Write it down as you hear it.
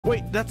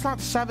Wait, that's not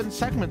 7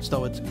 segments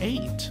though, it's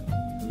 8.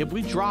 If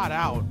we draw it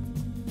out,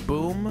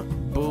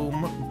 boom,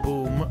 boom,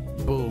 boom,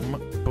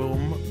 boom,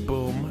 boom,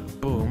 boom,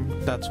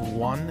 boom. That's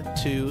 1,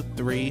 2,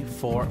 3,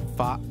 4,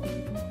 5.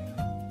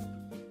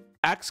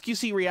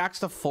 XQC reacts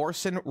to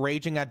Forsen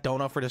raging at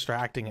Dono for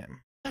distracting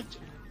him.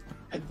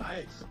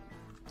 Advice,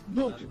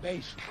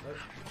 motivation,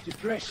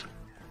 depression.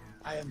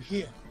 I am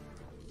here.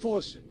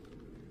 Forsen,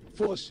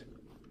 Forsen,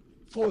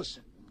 Forsen.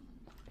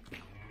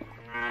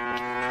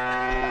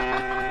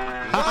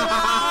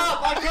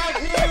 I can't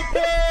hear you,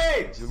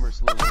 please! Zoomer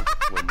slowly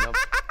when up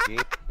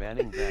game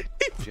banning that.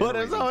 He put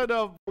us in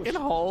a fucking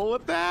hole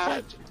with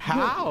that?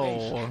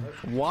 How?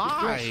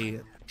 Why?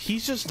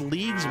 He's just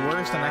leagues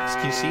worse than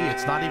XQC.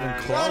 It's not even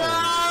close. Shut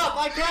up!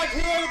 I can't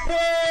hear you,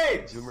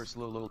 please! Zoomer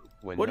slowly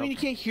when what do you mean you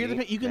can't hear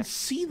them? You can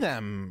see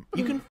them.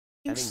 You can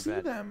see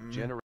them.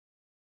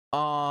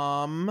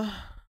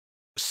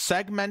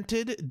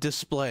 Segmented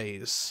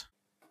displays.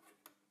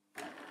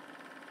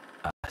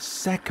 A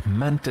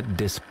segmented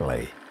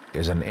display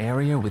is an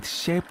area with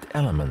shaped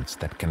elements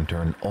that can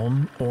turn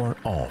on or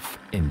off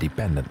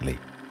independently,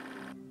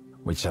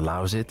 which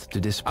allows it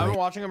to display. I've been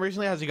watching him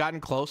recently. Has he gotten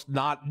close?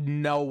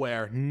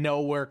 Nowhere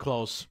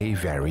close.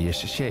 Various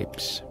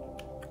shapes.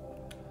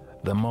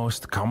 The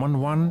most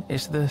common one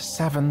is the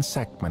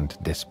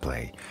 7-segment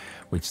display,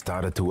 which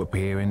started to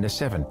appear in the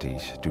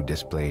 70s to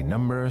display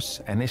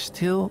numbers and is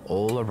still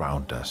all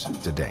around us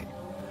today,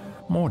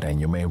 more than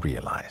you may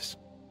realize.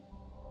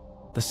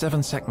 The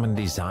 7-segment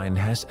design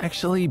has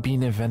actually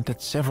been invented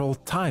several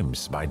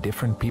times by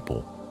different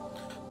people.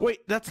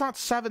 Wait, that's not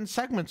 7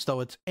 segments though,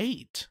 it's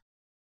 8.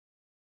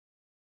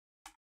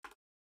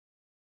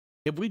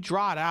 If we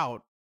draw it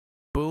out,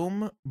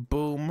 boom,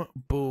 boom,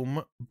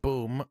 boom,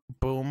 boom,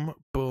 boom,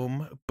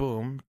 boom,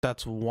 boom.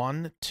 That's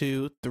 1,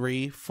 2,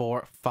 3,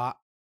 4, 5.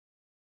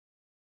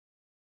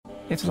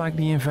 It's like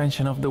the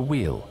invention of the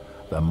wheel,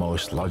 the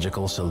most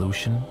logical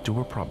solution to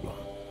a problem.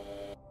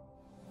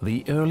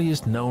 The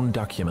earliest known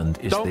document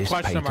is this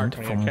patent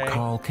from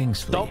Carl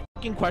Kingsley,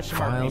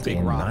 filed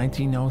in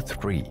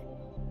 1903.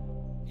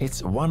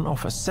 It's one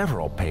of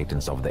several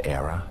patents of the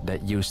era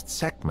that used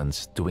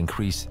segments to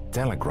increase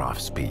telegraph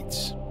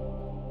speeds.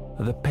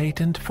 The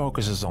patent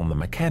focuses on the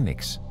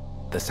mechanics.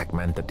 The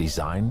segmented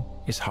design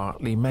is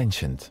hardly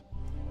mentioned.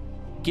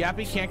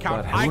 Gappy can't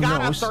count. I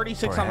got a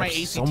 36 on my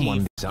ACT,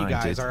 you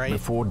guys, all right?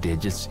 Before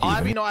digits even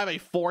have you know I have a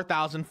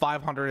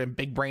 4,500 in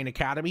Big Brain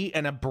Academy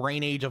and a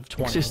brain age of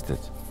 20. Existed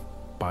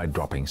by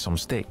dropping some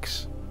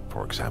stakes,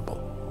 for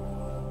example.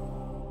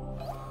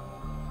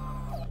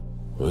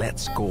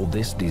 Let's call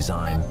this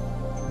design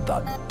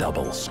the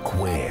double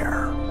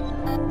square.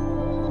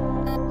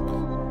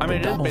 I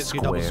mean, the double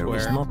square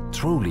is not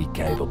truly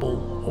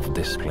capable of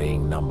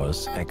displaying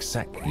numbers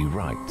exactly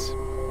right.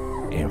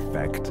 In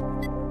fact,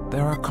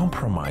 there are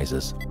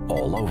compromises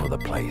all over the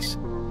place.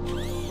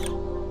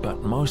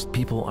 But most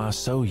people are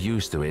so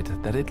used to it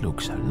that it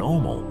looks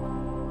normal.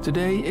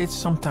 Today, it's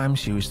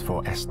sometimes used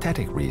for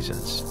aesthetic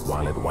reasons,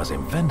 while it was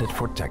invented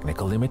for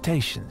technical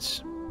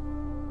limitations.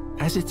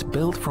 As it's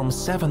built from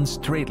 7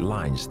 straight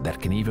lines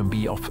that can even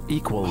be of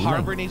equal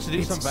length, needs to do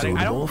it's some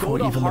I don't for go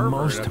to even Harvard, the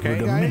most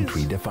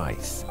rudimentary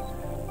device.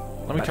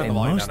 Let me turn the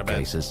volume down a bit. In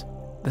most cases,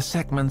 the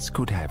segments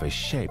could have a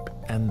shape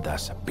and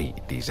thus be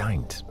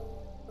designed.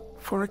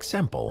 For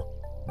example,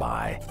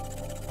 by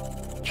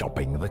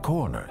chopping the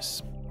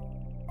corners.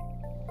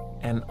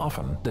 And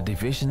often the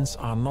divisions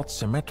are not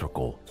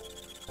symmetrical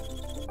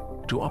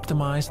to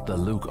optimize the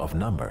look of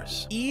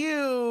numbers.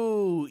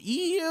 Ew,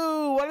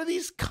 what are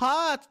these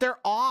cuts? They're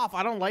off.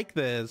 I don't like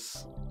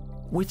this.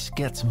 Which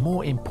gets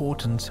more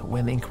important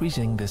when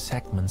increasing the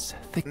segment's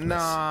thickness.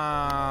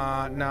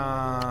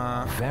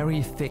 Nah.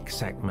 Very thick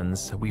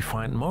segments we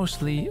find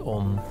mostly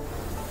on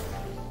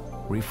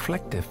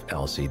reflective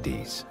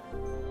LCDs,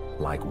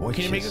 like watches.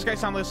 Can you make this guy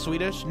sound like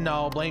Swedish?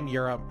 No, blame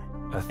Europe.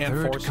 A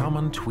third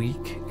common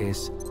tweak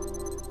is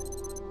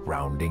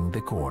rounding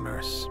the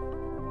corners,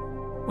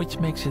 which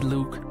makes it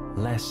look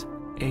less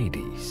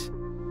 80s.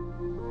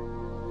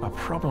 A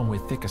problem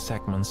with thicker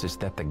segments is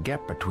that the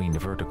gap between the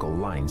vertical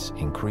lines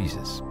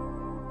increases.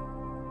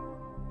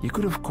 You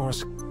could of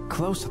course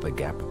close the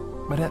gap,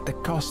 but at the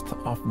cost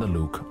of the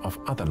look of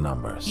other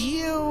numbers.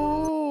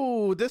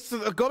 Ew! This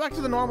is, go back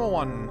to the normal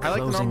one. I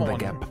like the normal one.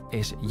 Closing the gap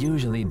is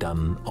usually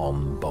done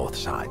on both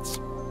sides.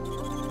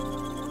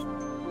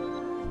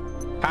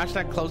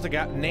 Hashtag close the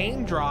gap.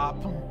 Name drop.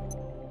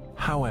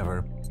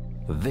 However,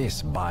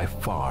 this by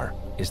far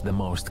is the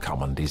most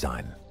common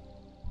design.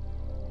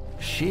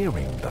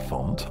 Shearing the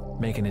font,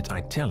 making it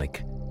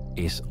italic,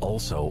 is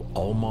also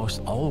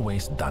almost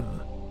always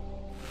done.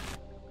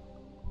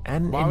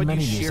 And in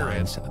many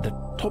designs, the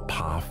top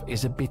half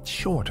is a bit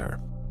shorter.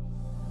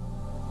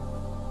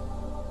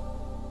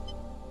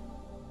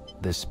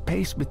 The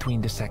space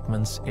between the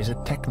segments is a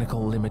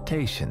technical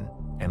limitation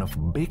and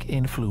of big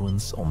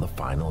influence on the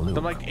final look.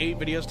 Then like 8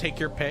 videos, take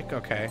your pick,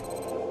 okay.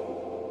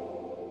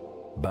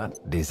 But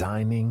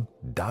designing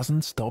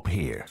doesn't stop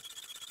here.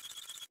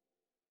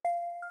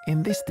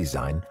 In this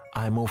design,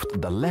 I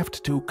moved the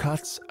left 2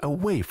 cuts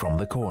away from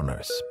the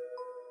corners.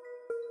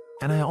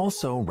 and I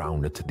also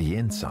rounded the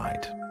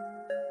inside.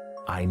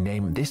 I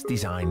named this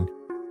design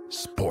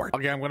Sport.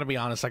 Okay, I'm gonna be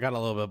honest, I got a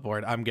little bit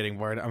bored. I'm getting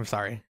bored, I'm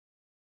sorry.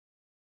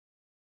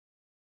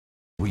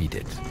 Read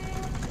it.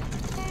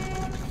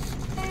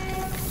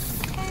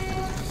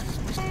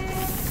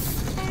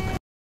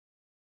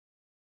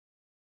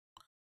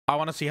 I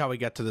want to see how we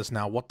get to this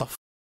now. What the f?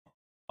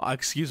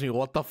 Excuse me,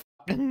 what the f?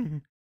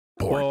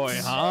 Boy,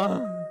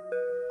 huh?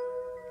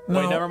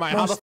 Wait, never mind.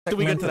 How the f do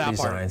we get to that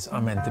part? Designs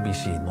are meant to be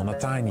seen on a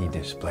tiny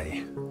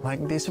display,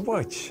 like this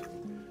watch.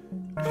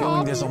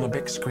 Viewing this on a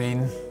big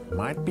screen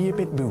might be a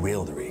bit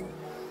bewildering.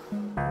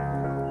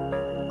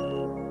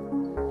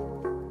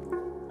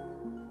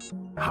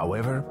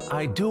 However,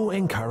 I do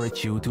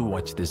encourage you to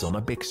watch this on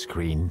a big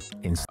screen.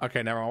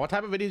 Okay, never mind. What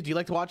type of videos do you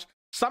like to watch?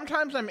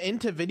 Sometimes I'm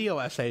into video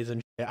essays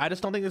and shit. I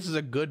just don't think this is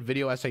a good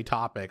video essay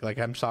topic. Like,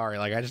 I'm sorry.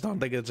 Like, I just don't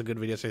think it's a good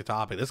video essay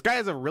topic. This guy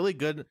has a really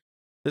good,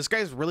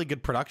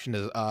 production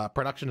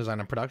design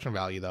and production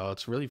value, though.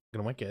 It's really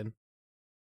fucking wicked.